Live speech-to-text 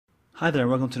Hi there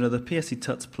and welcome to another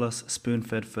Psdtuts Plus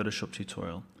spoon-fed Photoshop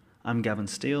tutorial. I'm Gavin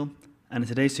Steele, and in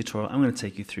today's tutorial I'm going to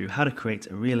take you through how to create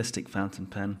a realistic fountain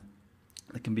pen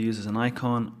that can be used as an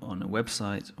icon on a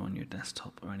website or on your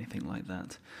desktop or anything like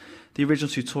that. The original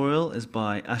tutorial is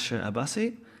by Asher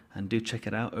Abbasi, and do check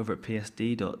it out over at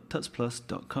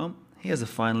psd.tutsplus.com. Here's the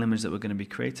final image that we're going to be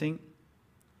creating.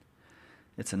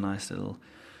 It's a nice little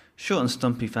short and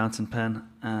stumpy fountain pen,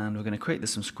 and we're going to create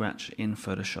this from scratch in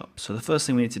Photoshop. So the first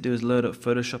thing we need to do is load up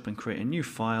Photoshop and create a new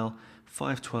file,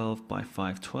 512 by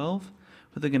 512.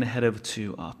 We're then going to head over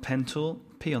to our pen tool,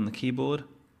 P on the keyboard,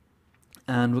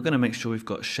 and we're going to make sure we've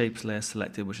got shapes layer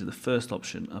selected, which is the first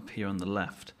option up here on the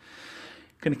left.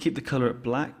 We're going to keep the color at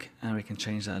black, and we can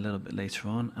change that a little bit later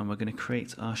on, and we're going to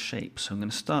create our shape. So I'm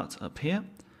going to start up here,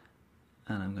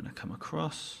 and I'm going to come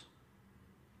across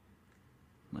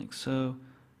like so.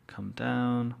 Come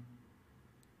down,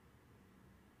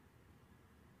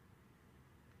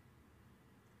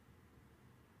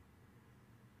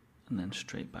 and then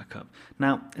straight back up.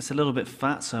 Now it's a little bit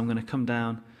fat, so I'm going to come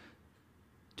down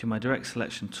to my direct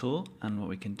selection tool, and what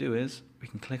we can do is we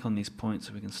can click on these points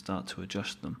and we can start to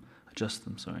adjust them.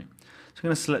 So I'm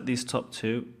going to select these top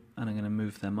two, and I'm going to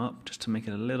move them up just to make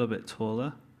it a little bit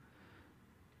taller.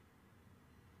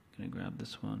 I'm going to grab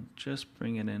this one, just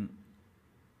bring it in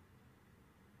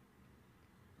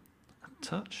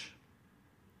touch.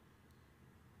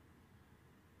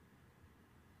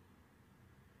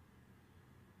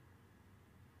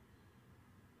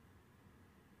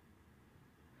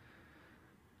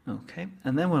 Okay,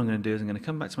 and then what I'm going to do is I'm going to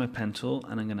come back to my pen tool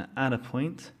and I'm going to add a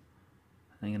point.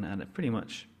 I'm going to add it pretty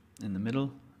much in the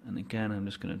middle, and again I'm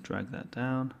just going to drag that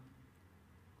down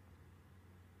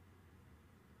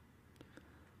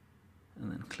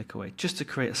and then click away, just to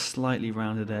create a slightly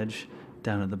rounded edge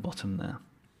down at the bottom there.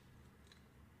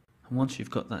 And once you've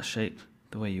got that shape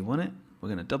the way you want it, we're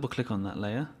going to double click on that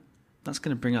layer. That's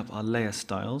going to bring up our layer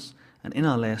styles, and in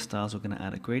our layer styles we're going to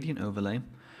add a gradient overlay.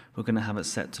 We're going to have it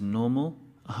set to normal,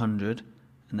 100,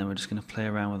 and then we're just going to play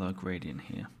around with our gradient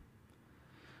here.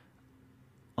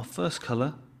 Our first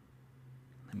color,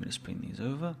 let me just bring these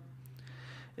over,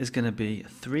 is going to be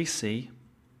 3C,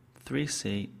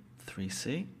 3C,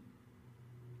 3C.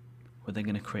 We're then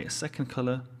going to create a second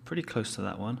color pretty close to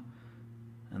that one,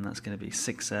 and that's going to be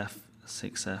 6F,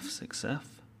 6F, 6F.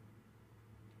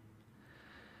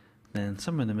 Then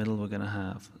somewhere in the middle we're going to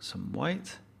have some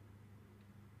white.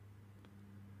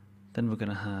 Then we're going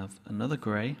to have another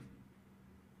gray.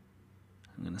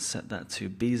 I'm going to set that to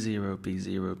B0,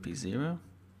 B0, B0.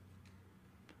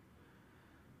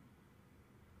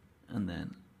 And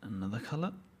then another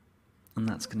color, and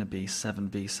that's going to be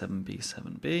 7B, 7B,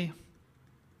 7B.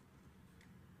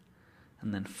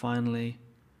 And then finally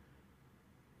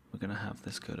we're going to have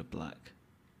this go to black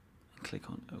and click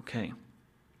on OK.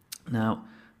 Now, I'm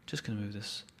just going to move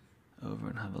this over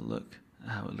and have a look at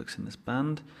how it looks in this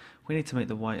band. We need to make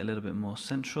the white a little bit more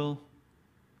central,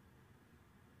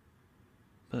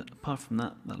 but apart from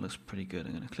that, that looks pretty good.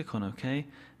 I'm going to click on OK.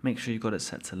 Make sure you've got it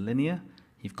set to linear.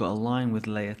 You've got a line with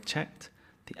layer checked.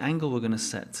 The angle we're going to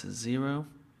set to 0,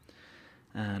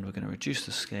 and we're going to reduce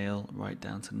the scale right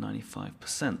down to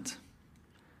 95%.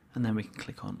 And then we can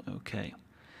click on OK.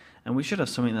 And we should have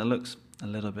something that looks a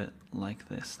little bit like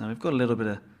this. Now we've got a little bit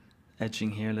of edging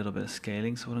here, a little bit of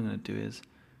scaling, so what I'm going to do is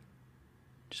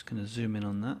just going to zoom in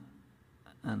on that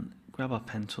and grab our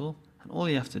pen tool, and all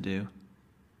you have to do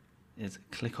is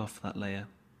click off that layer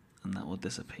and that will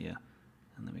disappear.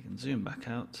 And then we can zoom back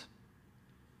out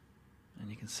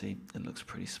and you can see it looks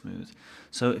pretty smooth.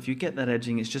 So if you get that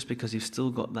edging, it's just because you've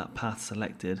still got that path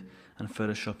selected and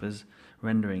Photoshop is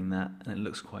rendering that, and it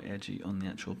looks quite edgy on the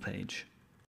actual page.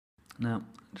 Now,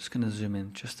 I'm just going to zoom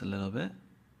in just a little bit.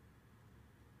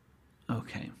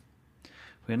 Okay.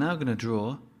 We're now going to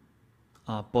draw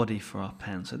our body for our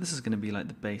pen. So this is going to be like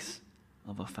the base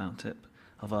of our fountain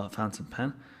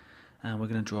pen, and we're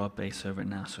going to draw our base over it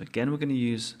now. So again, we're going to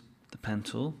use the pen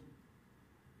tool.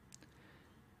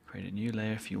 Create a new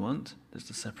layer if you want, just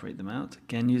to separate them out.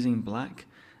 Again, using black,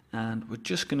 and we're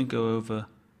just going to go over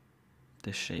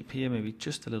this shape here, maybe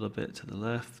just a little bit to the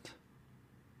left.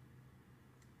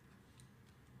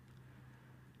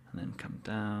 And then come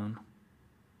down.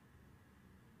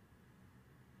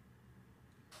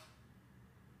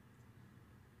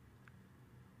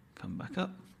 Come back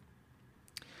up.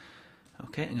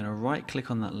 Okay, I'm going to right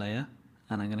click on that layer,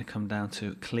 and I'm going to come down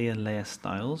to clear layer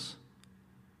styles,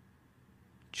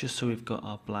 just so we've got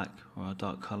our black or our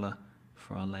dark color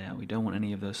for our layout. We don't want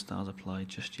any of those styles applied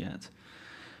just yet.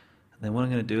 And then what I'm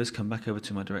going to do is come back over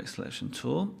to my direct selection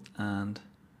tool and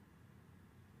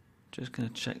Just going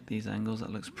to check these angles.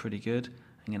 That looks pretty good.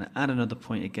 I'm I'm going to add another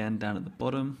point again down at the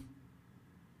bottom.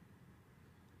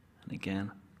 And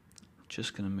again, I'm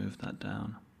just going to move that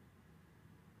down.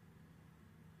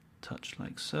 Touch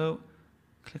like so.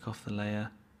 Click off the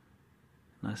layer.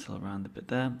 Nice little rounded bit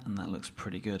there, and that looks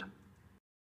pretty good.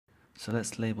 So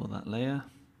let's label that layer.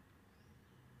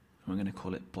 We're going to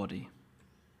call it body.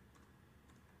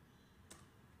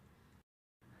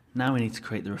 Now we need to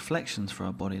create the reflections for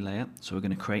our body layer. So we're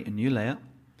going to create a new layer.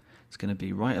 It's going to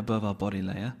be right above our body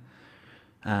layer.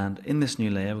 And in this new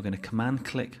layer, we're going to command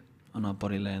click on our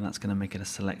body layer, and that's going to make it a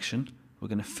selection. We're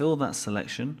going to fill that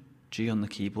selection, G on the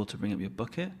keyboard to bring up your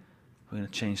bucket. We're going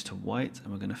to change to white,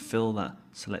 and we're going to fill that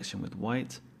selection with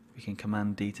white. We can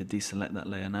command D to deselect that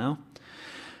layer now.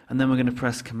 And then we're going to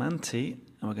press command T,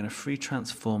 and we're going to free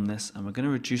transform this, and we're going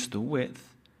to reduce the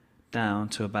width down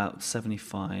to about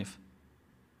 75%.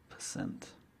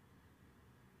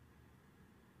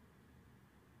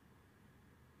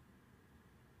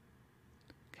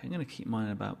 Okay, I'm going to keep mine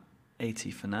about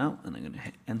 80 for now, and I'm going to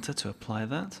hit enter to apply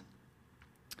that.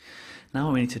 Now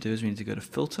what we need to do is we need to go to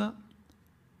filter,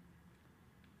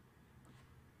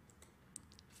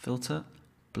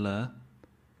 blur,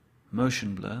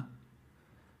 motion blur,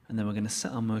 and then we're going to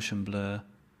set our motion blur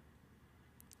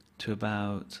to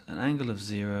about an angle of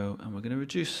 0, and we're going to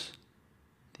reduce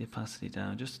the opacity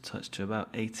down just a touch to about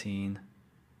 18,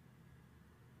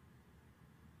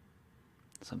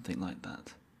 something like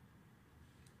that,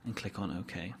 and click on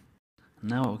OK.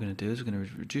 Now what we're going to do is we're going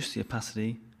to reduce the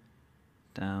opacity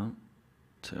down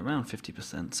to around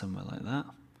 50%, somewhere like that.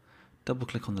 Double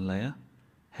click on the layer,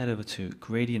 head over to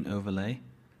gradient overlay,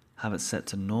 have it set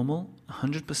to normal,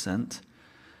 100%.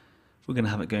 We're going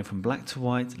to have it going from black to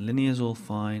white, linear is all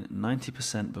fine,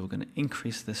 90%, but we're going to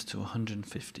increase this to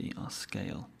 150, our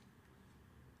scale.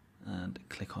 And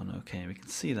click on OK. We can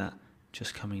see that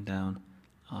just coming down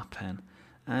our pen.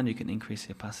 And you can increase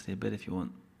the opacity a bit if you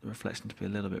want the reflection to be a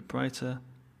little bit brighter.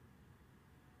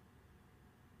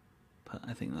 But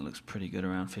I think that looks pretty good,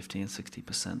 around 50 and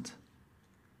 60%.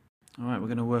 Alright, we're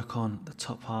going to work on the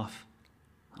top half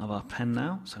of our pen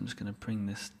now. So I'm just going to bring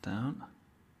this down,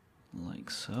 like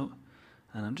so.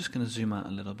 And I'm just going to zoom out a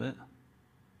little bit.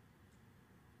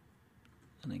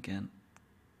 And again,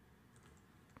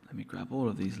 let me grab all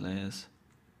of these layers.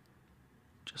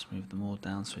 Just move them all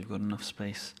down so we've got enough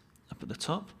space up at the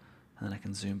top. And then I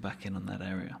can zoom back in on that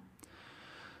area.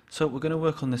 So we're going to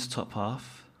work on this top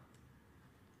half.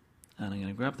 And I'm going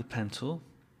to grab the pen tool.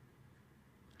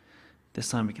 This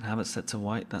time we can have it set to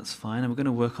white, that's fine. And we're going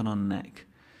to work on our neck.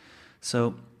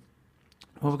 So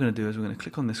what we're going to do is we're going to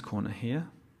click on this corner here.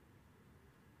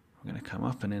 We're going to come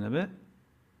up and in a bit.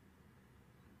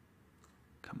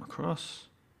 Come across.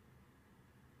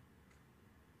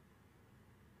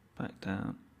 Back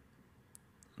down.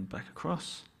 And back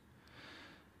across.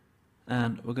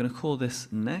 And we're going to call this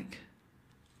neck.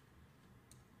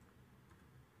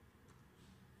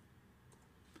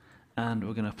 And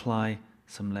we're going to apply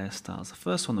some layer styles. The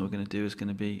first one that we're going to do is going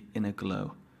to be inner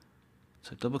glow.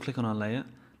 So double click on our layer.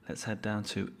 Let's head down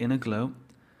to inner glow.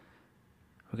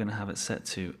 We're going to have it set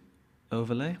to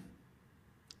overlay.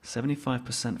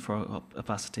 75% for our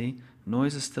opacity.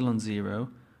 Noise is still on 0.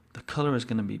 The color is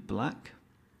going to be black.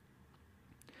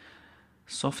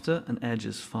 Softer and edge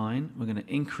is fine. We're going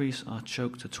to increase our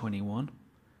choke to 21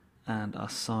 and our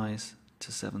size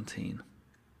to 17.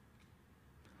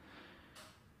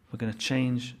 We're going to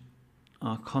change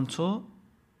our contour,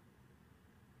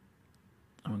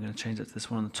 and we're going to change it to this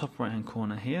one on the top right hand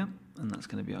corner here, and that's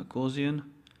going to be our Gaussian.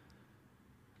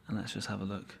 And let's just have a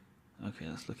look. Okay,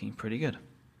 that's looking pretty good.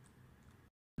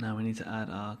 Now we need to add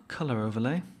our color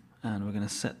overlay, and we're going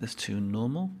to set this to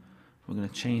normal. We're going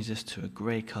to change this to a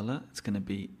grey color. It's going to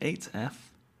be 8F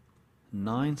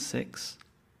 96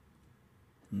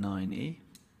 9E,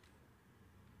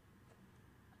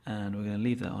 and we're going to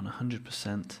leave that on 100%,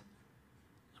 and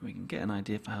we can get an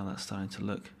idea for how that's starting to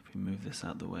look if we move this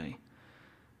out of the way.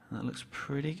 And that looks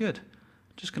pretty good.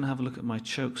 Just going to have a look at my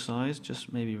choke size,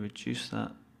 just maybe reduce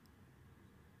that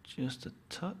just a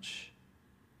touch,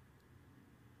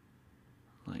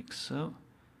 like so.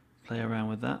 Play around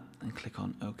with that and click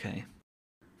on OK.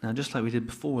 Now, just like we did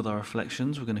before with our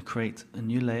reflections, we're going to create a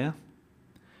new layer.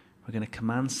 We're going to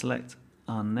command select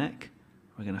our neck.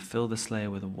 We're going to fill this layer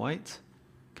with a white.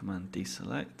 Command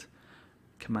deselect.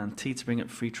 Command T to bring up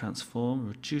free transform.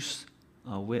 Reduce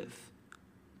our width.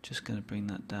 Just going to bring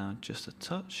that down just a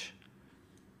touch.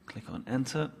 Click on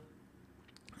enter.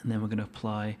 And then we're going to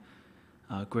apply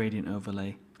our gradient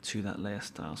overlay to that layer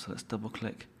style. So let's double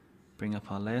click, bring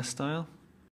up our layer style.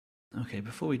 Okay,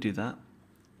 before we do that,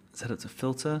 let's head up to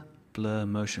filter, blur,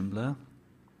 motion blur.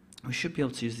 We should be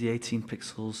able to use the 18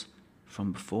 pixels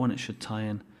from before, and it should tie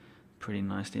in pretty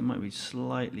nicely. It might be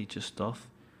slightly just off,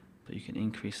 but you can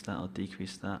increase that or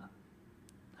decrease that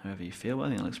however you feel. But I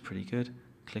think that looks pretty good.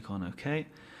 Click on OK.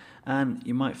 And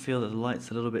you might feel that the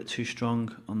light's a little bit too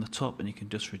strong on the top, and you can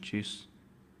just reduce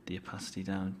the opacity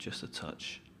down just a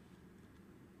touch.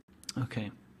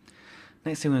 Okay.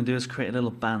 Next thing we're going to do is create a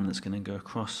little band that's going to go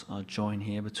across our join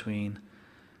here between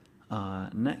our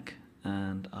neck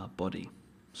and our body.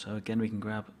 So again, we can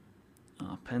grab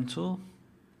our pen tool,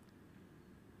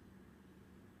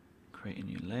 create a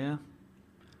new layer.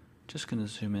 Just going to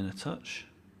zoom in a touch,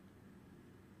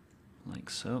 like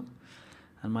so.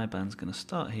 And my band's going to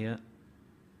start here,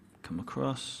 come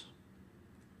across.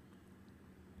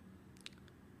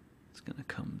 It's going to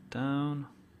come down.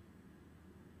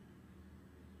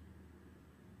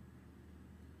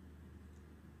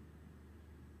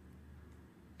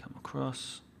 Come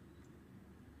across.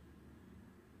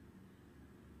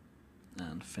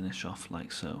 And finish off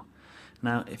like so.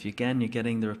 Now, if you're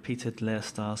getting the repeated layer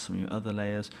styles from your other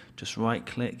layers, just right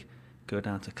click, go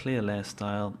down to clear layer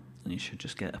style, and you should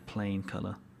just get a plain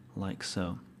color like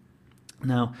so.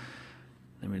 Now,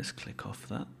 let me just click off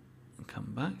that and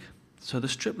come back. So the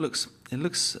strip looks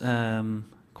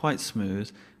quite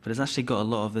smooth, but it's actually got a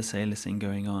lot of this aliasing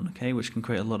going on, okay, which can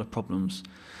create a lot of problems.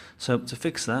 So to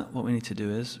fix that, what we need to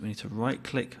do is we need to right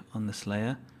click on this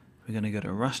layer. We're going to go to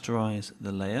rasterize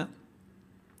the layer,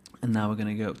 and now we're going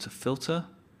to go up to filter,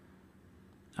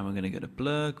 and we're going to go to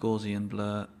blur, Gaussian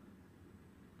blur,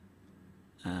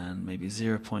 and maybe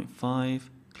 0.5,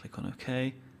 click on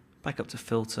OK, back up to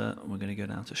filter, and we're going to go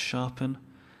down to sharpen,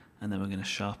 and then we're going to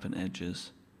sharpen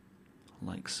edges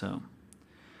like so.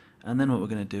 And then what we're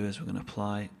going to do is we're going to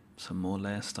apply some more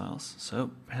layer styles.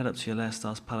 So head up to your layer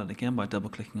styles palette again by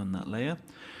double clicking on that layer.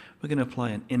 We're going to apply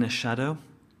an inner shadow,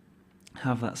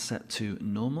 have that set to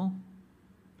normal,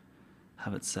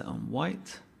 have it set on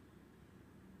white.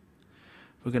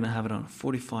 We're going to have it on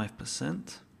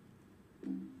 45%.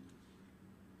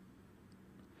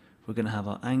 We're going to have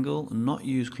our angle, not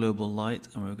use global light,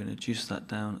 and we're going to reduce that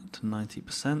down to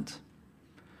 90%.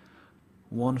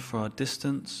 1 for our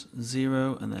distance,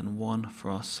 0, and then 1 for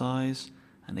our size.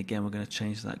 And again, we're going to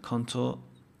change that contour,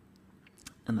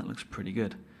 and that looks pretty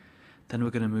good. Then we're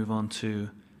going to move on to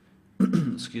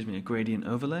excuse me, a gradient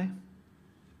overlay.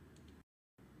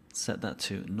 Set that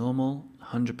to normal,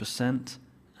 100%,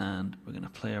 and we're going to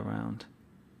play around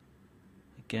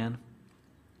again.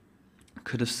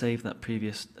 Could have saved that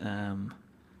previous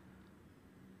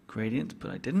gradient,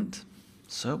 but I didn't.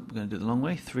 So we're going to do it the long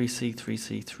way. 3C,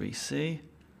 3C, 3C.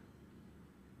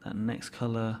 That next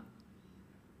color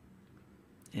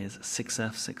is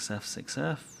 6F, 6F,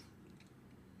 6F.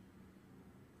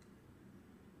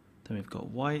 Then we've got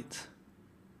white.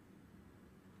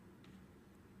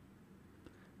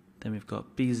 Then we've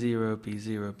got B0,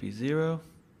 B0, B0.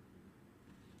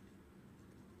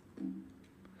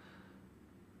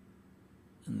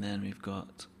 And then we've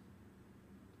got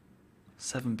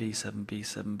 7B, 7B,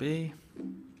 7B.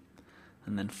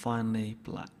 And then finally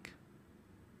black.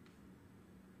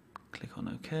 Click on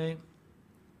OK.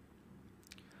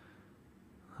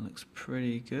 That looks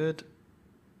pretty good.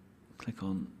 Click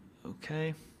on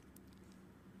OK.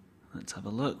 Let's have a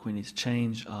look. We need to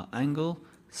change our angle.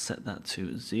 Set that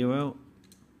to 0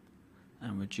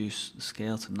 and reduce the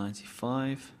scale to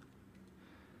 95.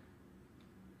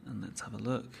 And let's have a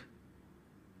look.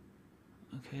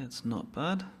 Okay, it's not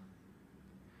bad.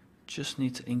 Just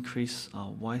need to increase our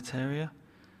white area.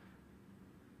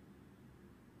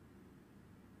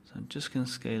 So I'm just going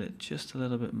to scale it just a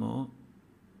little bit more,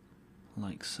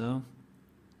 like so.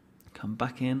 Come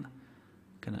back in,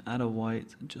 going to add a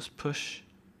white and just push.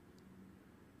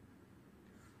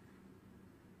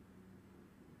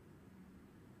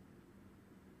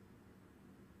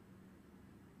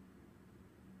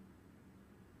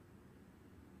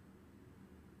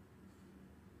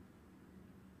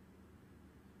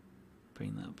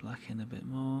 Bring that black in a bit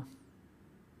more.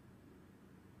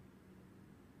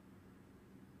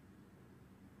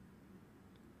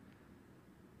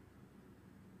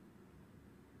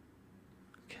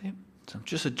 Okay, so I'm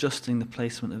just adjusting the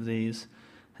placement of these,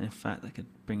 and in fact I could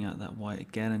bring out that white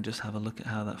again and just have a look at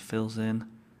how that fills in,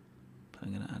 but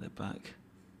I'm going to add it back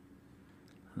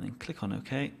and then click on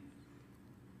OK.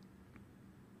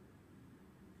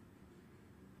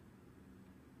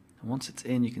 And once it's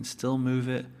in, you can still move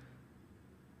it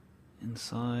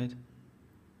inside.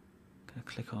 Going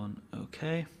to click on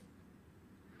OK.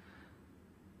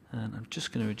 And I'm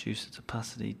just going to reduce its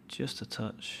opacity just a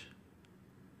touch.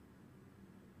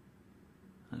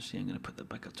 Actually, I'm going to put that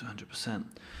back up to 100%.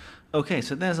 Okay,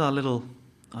 so there's our little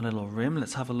rim.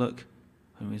 Let's have a look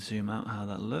when we zoom out how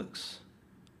that looks.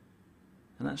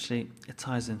 And actually, it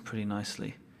ties in pretty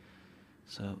nicely.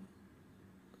 So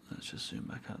let's just zoom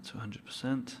back out to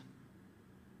 100%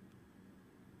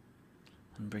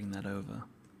 and bring that over.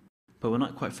 But we're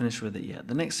not quite finished with it yet.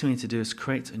 The next thing we need to do is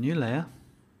create a new layer.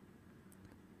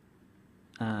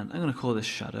 And I'm going to call this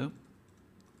shadow.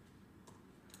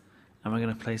 And we're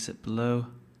going to place it below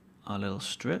our little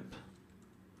strip.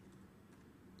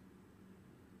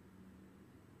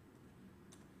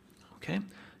 Okay,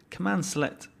 Command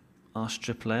select our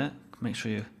strip layer. Make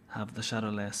sure you have the shadow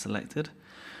layer selected.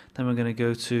 Then we're going to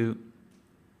go to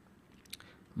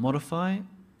Modify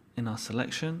in our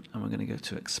selection, and we're going to go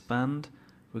to Expand.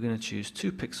 We're going to choose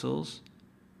 2 pixels.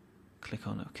 Click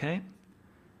on OK.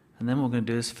 And then what we're going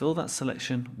to do is fill that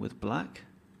selection with black.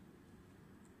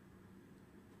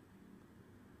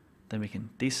 Then we can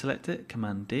deselect it,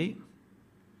 Command D.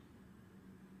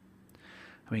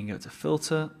 And we can go to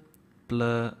Filter,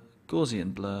 Blur,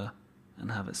 Gaussian Blur,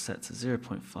 and have it set to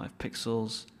 0.5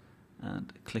 pixels,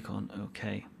 and click on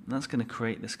OK. And that's going to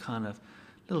create this kind of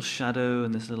little shadow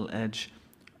and this little edge,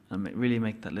 and really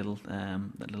make that little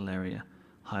area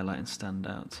highlight and stand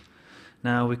out.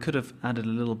 Now we could have added a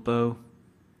little bow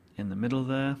in the middle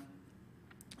there,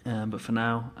 but for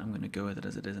now I'm going to go with it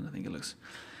as it is, and I think it looks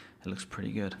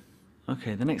pretty good.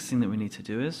 Okay, the next thing that we need to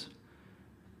do is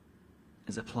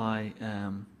apply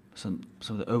some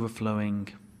of the overflowing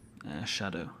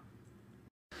shadow.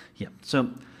 Yeah,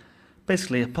 so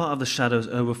basically a part of the shadow is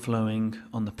overflowing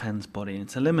on the pen's body, and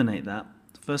to eliminate that,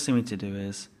 the first thing we need to do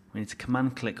is we need to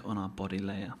command click on our body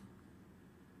layer.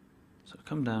 So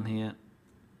come down here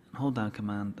and hold down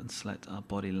command and select our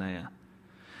body layer.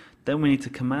 Then we need to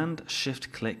command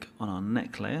shift click on our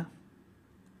neck layer.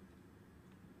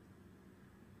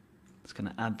 It's going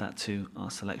to add that to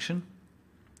our selection.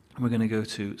 And we're going to go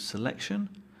to selection,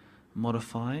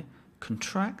 modify,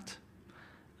 contract,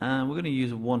 and we're going to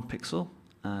use 1 pixel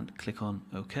and click on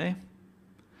OK.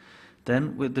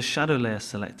 Then with the shadow layer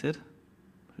selected,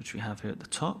 which we have here at the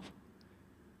top,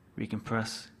 we can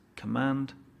press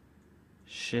Command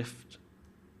Shift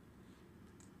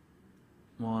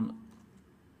 1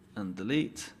 and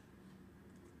delete.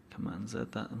 Command Z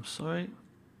that, I'm sorry.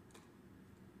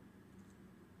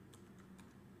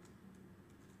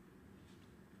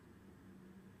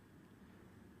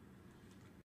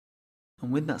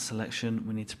 And with that selection,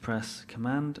 we need to press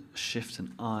Command Shift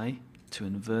and I to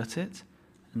invert it,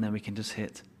 and then we can just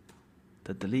hit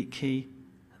the delete key,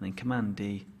 and then Command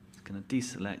D is going to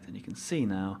deselect, and you can see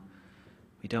now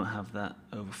we don't have that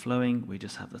overflowing, we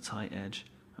just have the tight edge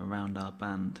around our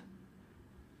band.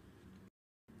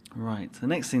 Right, the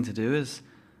next thing to do is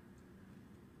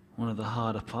one of the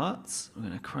harder parts. We're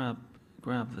going to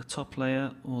grab the top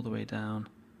layer all the way down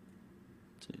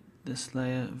to this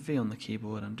layer, V on the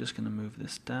keyboard. I'm just going to move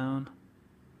this down,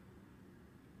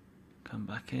 come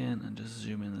back in and just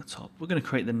zoom in the top. We're going to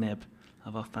create the nib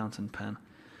of our fountain pen,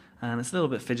 and it's a little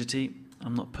bit fidgety.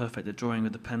 I'm not perfect at drawing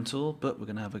with the pen tool, but we're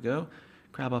going to have a go.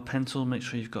 Grab our pen tool, make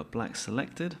sure you've got black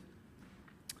selected,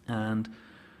 and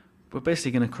we're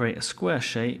basically going to create a square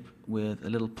shape with a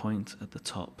little point at the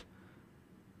top.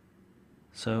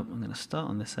 So I'm going to start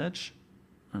on this edge,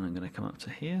 and I'm going to come up to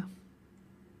here.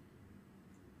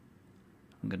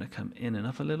 I'm going to come in and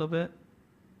up a little bit.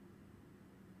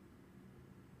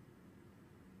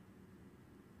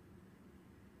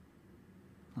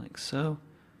 Like so.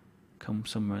 Come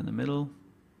somewhere in the middle.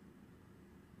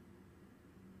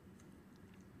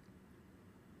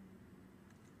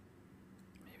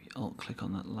 Maybe alt click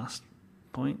on that last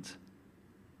point.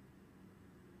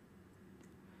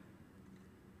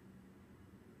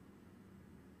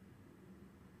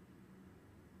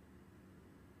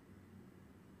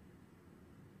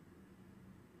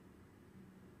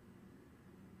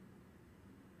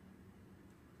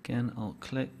 Again, alt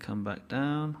click, come back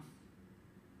down.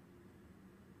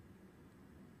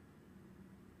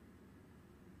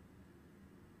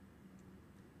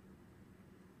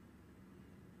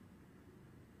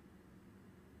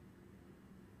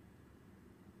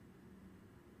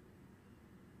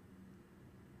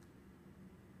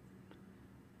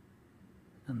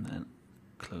 And then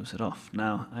close it off.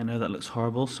 Now, I know that looks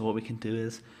horrible, so what we can do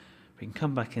is we can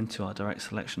come back into our direct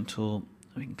selection tool,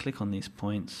 and we can click on these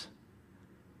points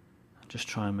and just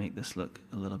try and make this look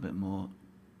a little bit more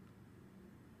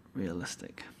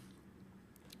realistic.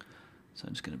 So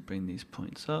I'm just going to bring these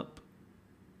points up.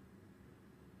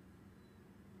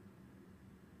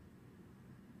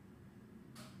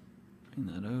 Bring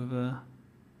that over.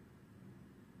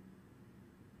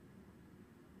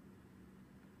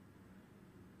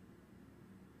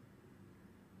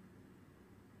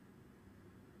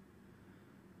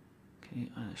 Okay,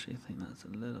 I actually think that's a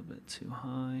little bit too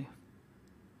high.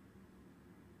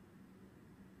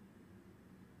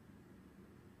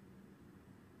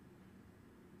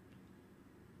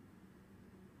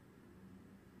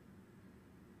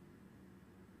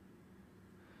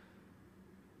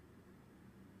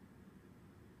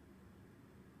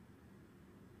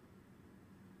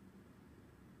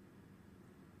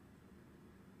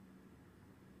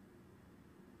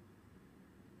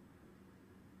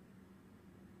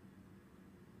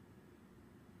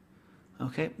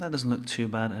 Okay, that doesn't look too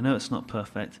bad. I know it's not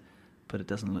perfect, but it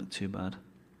doesn't look too bad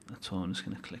at all. I'm just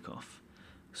going to click off.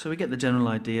 So we get the general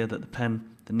idea that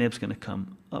the nib's going to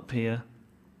come up here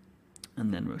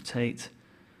and then rotate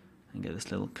and get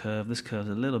this little curve. This curve's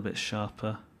a little bit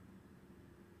sharper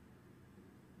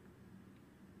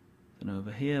than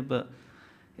over here, but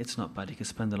it's not bad. You can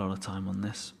spend a lot of time on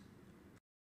this.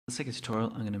 For the sake of the tutorial,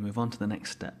 I'm going to move on to the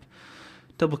next step.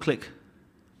 Double click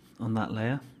on that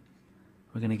layer.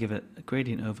 We're going to give it a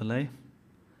gradient overlay.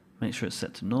 Make sure it's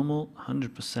set to normal,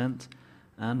 100%,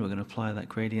 and we're going to apply that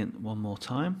gradient one more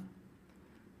time.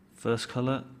 First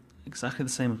color, exactly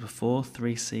the same as before,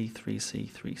 3C, 3C,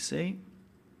 3C.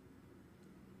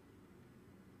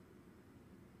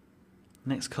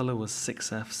 Next color was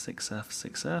 6F, 6F,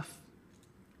 6F.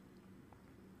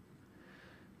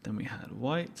 Then we had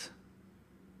white.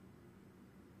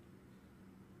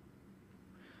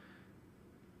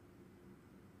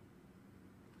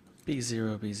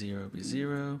 B0, B0,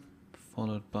 B0,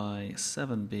 followed by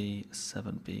 7B,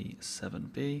 7B,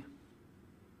 7B,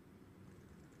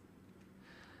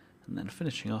 and then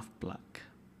finishing off black.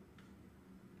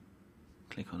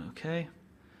 Click on OK.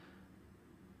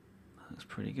 That's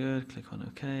pretty good. Click on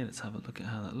OK. Let's have a look at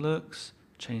how that looks.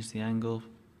 Change the angle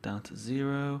down to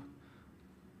 0.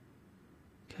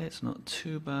 Okay, it's not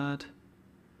too bad.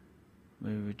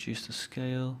 Maybe reduce the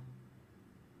scale.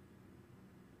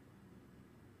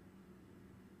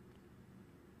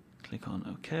 Click on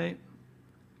OK,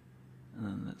 and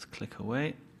then let's click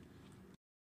away.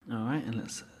 Alright, and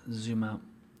let's zoom out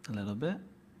a little bit.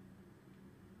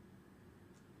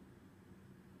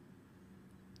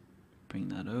 Bring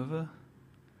that over.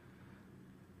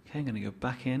 Okay, I'm going to go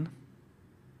back in.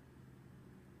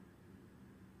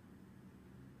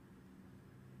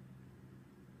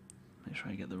 Make sure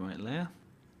I get the right layer.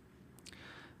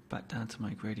 Back down to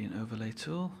my gradient overlay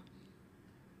tool.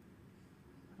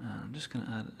 And I'm just going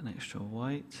to add an extra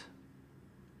white.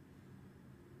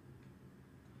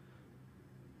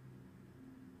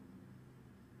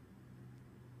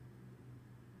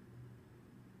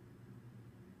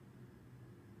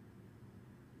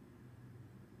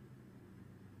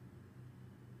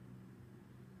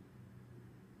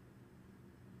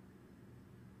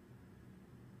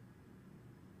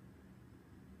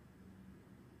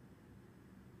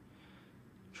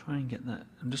 Try and get that.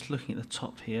 I'm just looking at the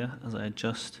top here as I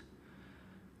adjust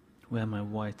where my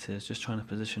white is, just trying to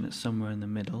position it somewhere in the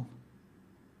middle.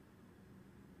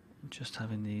 Just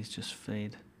having these just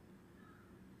fade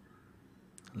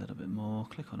a little bit more.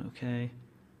 Click on OK.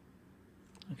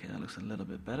 Okay, that looks a little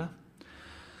bit better.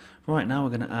 Right, now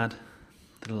we're going to add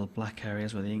the little black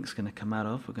areas where the ink's going to come out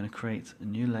of. We're going to create a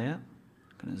new layer.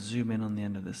 I'm going to zoom in on the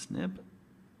end of this nib,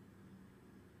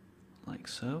 like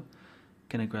so.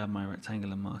 Going to grab my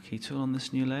rectangular marquee tool on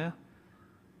this new layer,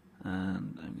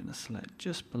 and I'm going to select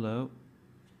just below.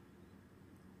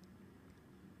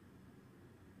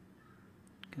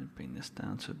 Going to bring this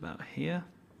down to about here.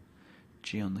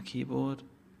 G on the keyboard.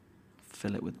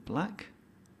 Fill it with black.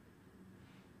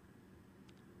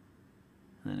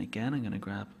 And then again, I'm going to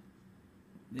grab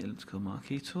the elliptical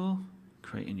marquee tool,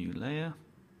 create a new layer,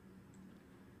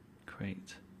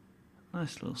 create a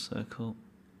nice little circle.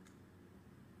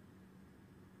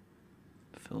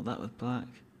 Fill that with black.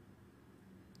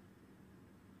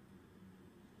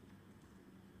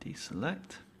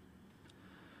 Deselect.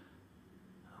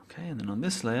 Okay, and then on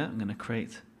this layer, I'm going to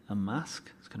create a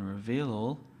mask. It's going to reveal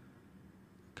all.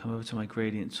 Come over to my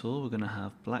gradient tool. We're going to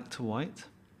have black to white.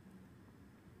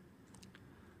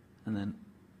 And then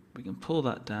we can pull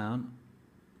that down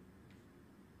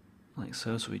like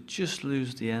so. So we just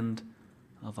lose the end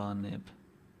of our nib,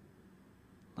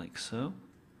 like so.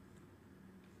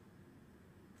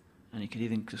 And you could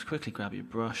even just quickly grab your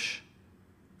brush,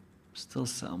 still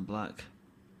set on black.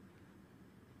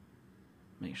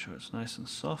 Make sure it's nice and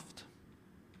soft.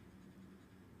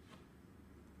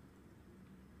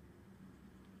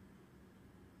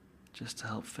 Just to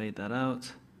help fade that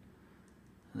out.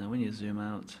 And then when you zoom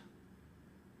out,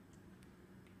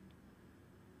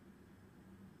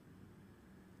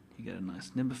 you get a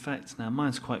nice nib effect. Now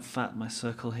mine's quite fat, my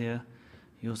circle here.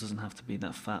 Yours doesn't have to be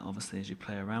that fat, obviously, as you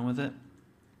play around with it.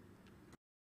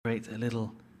 Create a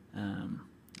little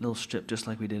strip just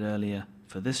like we did earlier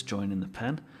for this join in the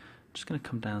pen. I'm just going to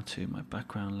come down to my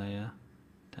background layer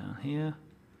down here,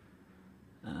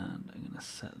 and I'm going to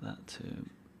set that to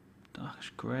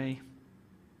darkish grey.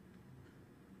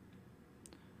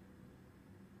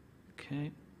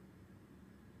 Okay.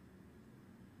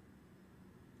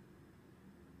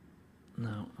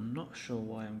 Now I'm not sure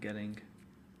why I'm getting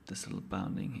this little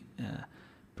bounding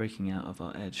breaking out of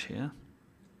our edge here.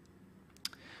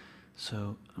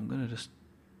 So I'm going to just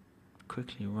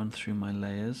quickly run through my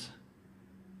layers.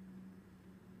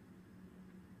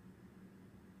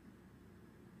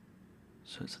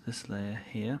 So it's this layer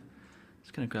here.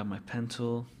 Just going to grab my pen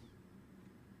tool.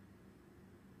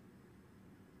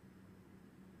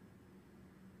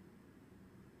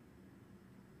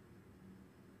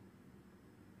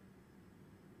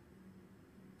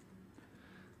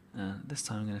 And this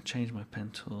time I'm going to change my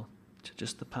pen tool to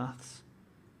just the paths.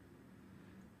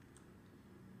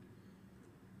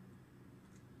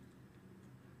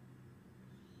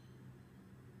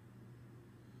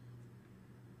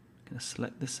 I'm going to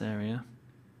select this area.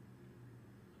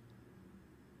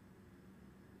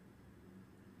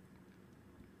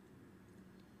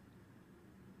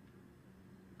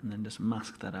 And then just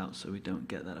mask that out so we don't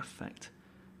get that effect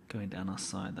going down our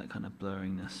side, that kind of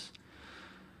blurriness.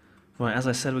 Right, as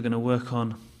I said, we're going to work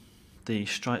on the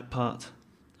stripe part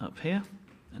up here.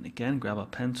 And again, grab our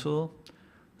pen tool.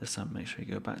 This time make sure you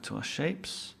go back to our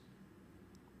shapes.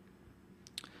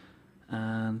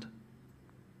 And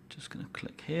just going to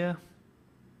click here.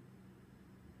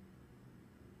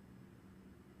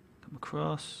 Come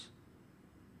across.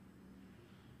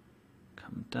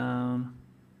 Come down.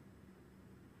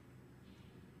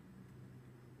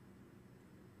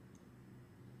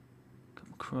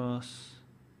 Come across.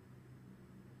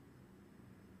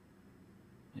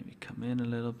 Maybe come in a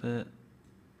little bit.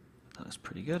 That looks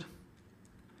pretty good.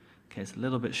 Okay, it's a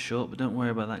little bit short, but don't worry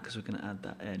about that because we're going to add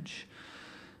that edge.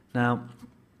 Now,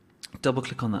 double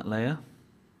click on that layer,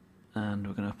 and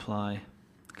we're going to apply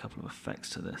a couple of effects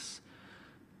to this.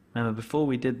 Remember, before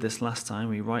we did this last time,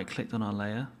 we right-clicked on our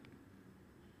layer.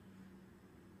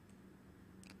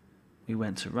 We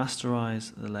went to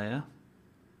rasterize the layer.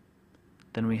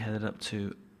 Then we headed up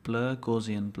to blur,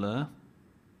 Gaussian blur.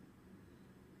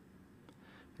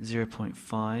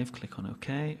 0.5, click on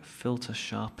OK, filter,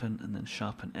 sharpen, and then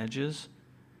sharpen edges.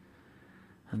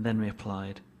 And then we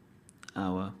applied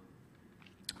our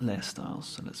layer styles,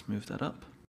 so let's move that up.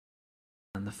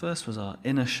 And the first was our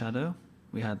inner shadow.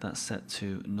 We had that set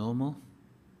to normal,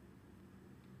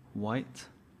 white,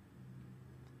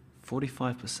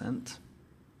 45%.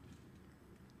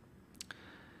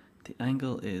 The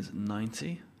angle is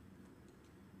 90.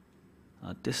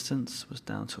 Our distance was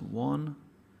down to 1.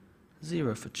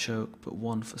 0 for choke, but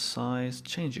 1 for size.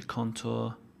 Change your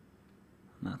contour,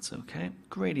 and that's okay.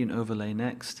 Gradient overlay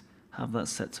next. Have that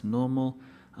set to normal,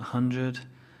 100.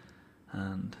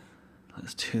 And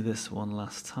let's do this one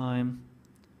last time.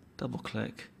 Double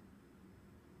click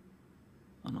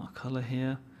on our color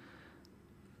here.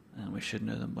 And we should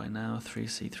know them by now.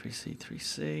 3C, 3C,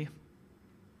 3C.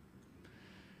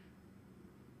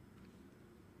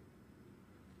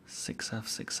 6F,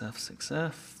 6F,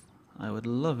 6F. I would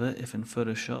love it if in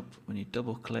Photoshop, when you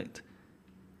double clicked,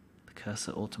 the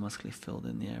cursor automatically filled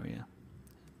in the area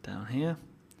down here,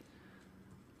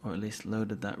 or at least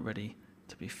loaded that ready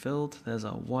to be filled. There's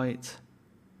our white,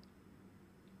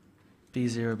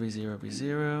 B0, B0,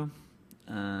 B0,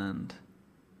 and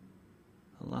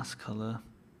the last color,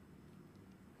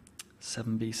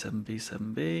 7B, 7B,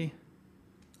 7B,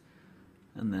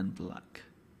 and then black.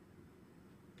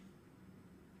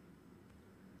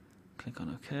 Click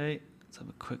on OK. Let's have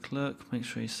a quick look. Make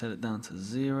sure you set it down to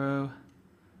 0.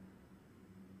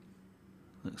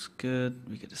 Looks good.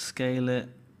 We get to scale it.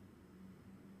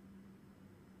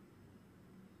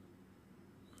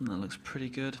 And that looks pretty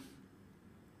good.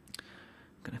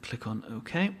 I'm going to click on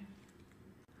OK.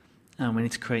 And we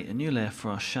need to create a new layer for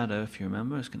our shadow. If you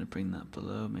remember, it's going to bring that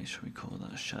below. Make sure we call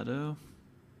that shadow.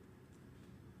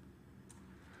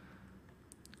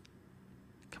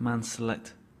 Command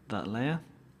select that layer.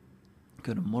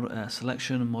 Go to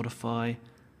selection, modify,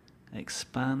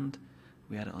 expand.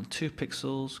 We add it on 2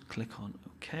 pixels. Click on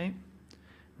OK.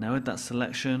 Now with that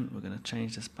selection, we're going to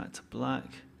change this back to black.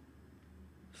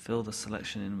 Fill the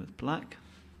selection in with black.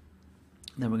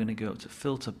 Then we're going to go up to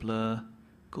filter, blur,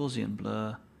 Gaussian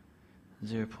blur,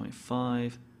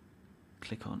 0.5.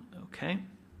 Click on OK.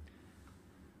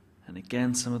 And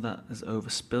again, some of that is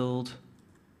overspilled,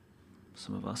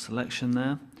 some of our selection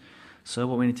there. So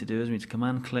what we need to do is we need to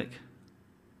command click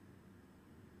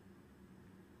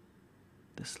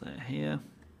this layer here,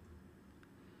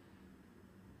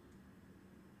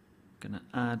 Going to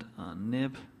add our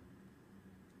nib.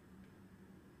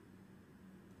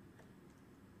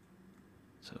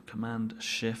 So Command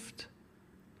Shift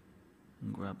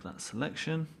and grab that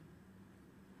selection.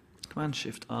 Command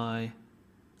Shift I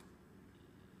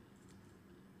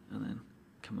and then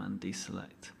Command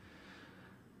Deselect.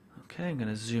 Okay, I'm going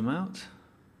to zoom out.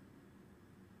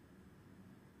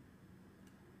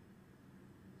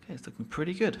 Okay, it's looking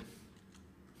pretty good.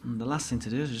 And the last thing to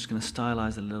do is we're just going to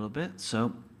stylize a little bit.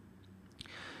 So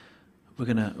we're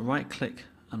going to right click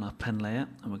on our pen layer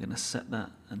and we're going to set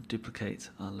that and duplicate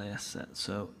our layer set.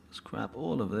 So let's grab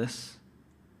all of this,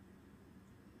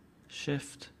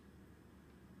 Shift,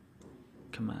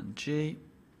 Command G,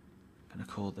 I'm going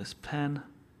to call this pen,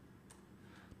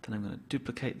 then I'm going to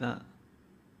duplicate that,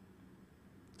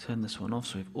 turn this one off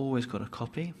so we've always got a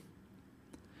copy,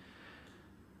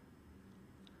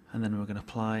 and then we're going to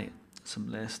apply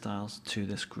some layer styles to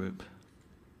this group.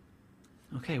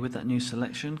 Okay, with that new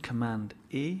selection, Command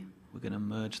E, we're going to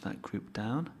merge that group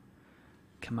down.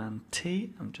 Command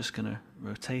T, I'm just going to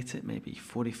rotate it maybe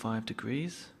 45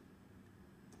 degrees.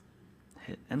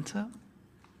 Hit Enter.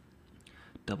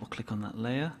 Double click on that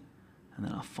layer. And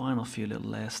then our final few little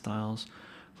layer styles,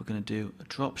 we're going to do a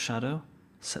drop shadow,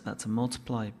 set that to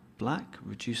multiply black,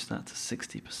 reduce that to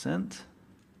 60%.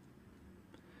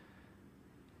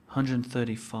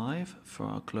 135 for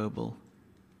our global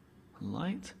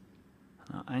light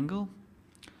and our angle.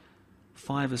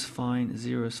 5 is fine,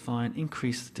 0 is fine,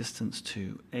 increase the distance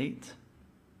to 8.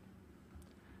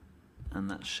 And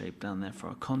that shape down there for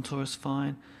our contour is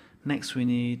fine. Next we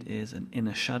need is an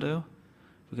inner shadow.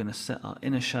 We're going to set our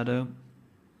inner shadow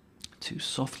to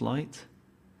soft light.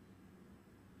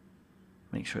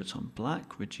 Make sure it's on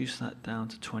black, reduce that down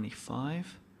to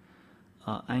 25.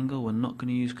 Our angle, we're not going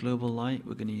to use global light,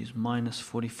 we're going to use minus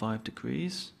 45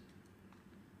 degrees.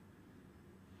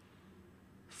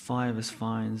 5 is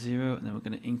fine, 0, and then we're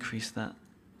going to increase that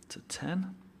to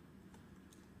 10.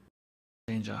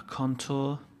 Change our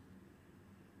contour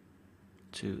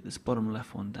to this bottom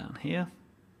left one down here.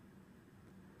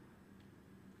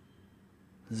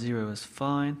 0 is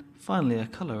fine. Finally, a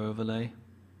color overlay.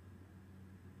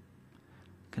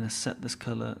 Going to set this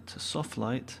color to soft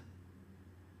light.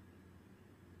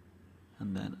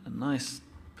 And then a nice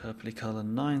purpley color,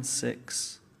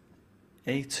 96,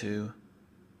 A2,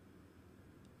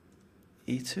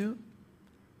 E2.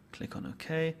 Click on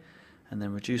OK. And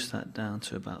then reduce that down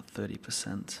to about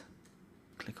 30%.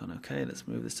 Click on OK. Let's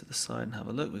move this to the side and have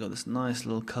a look. We've got this nice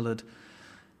little colored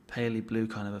paley blue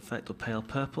kind of effect, or pale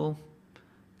purple.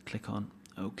 Click on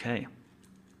OK.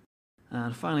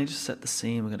 And finally, just set the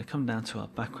scene. We're going to come down to our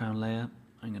background layer.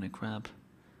 I'm going to grab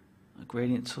a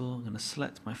gradient tool. I'm going to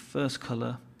select my first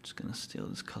color. I'm just going to steal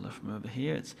this color from over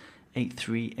here. It's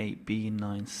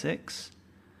 838B96.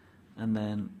 And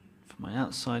then for my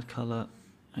outside color,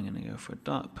 I'm going to go for a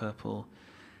dark purple,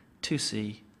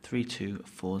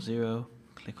 2C3240.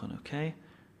 Click on OK.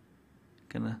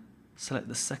 Going to select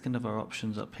the second of our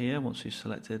options up here once we've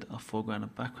selected our foreground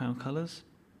and background colors.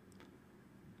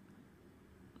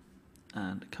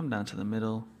 And come down to the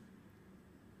middle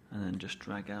and then just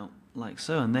drag out like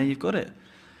so, and there you've got it.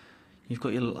 You've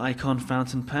got your little icon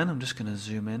fountain pen. I'm just going to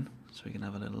zoom in so we can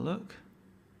have a little look.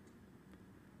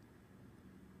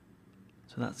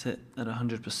 So that's it at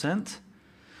 100%.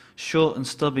 Short and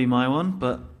stubby, my one,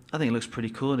 but I think it looks pretty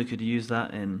cool. You could use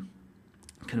that and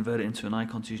convert it into an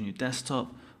icon to use on your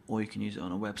desktop, or you can use it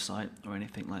on a website or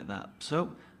anything like that.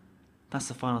 So that's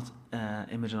the final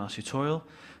image in our tutorial.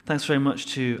 Thanks very much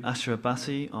to Asher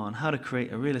Abbasi on how to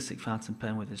create a realistic fountain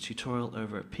pen with his tutorial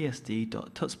over at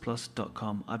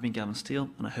psd.tutsplus.com. I've been Gavin Steele,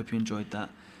 and I hope you enjoyed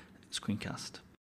that screencast.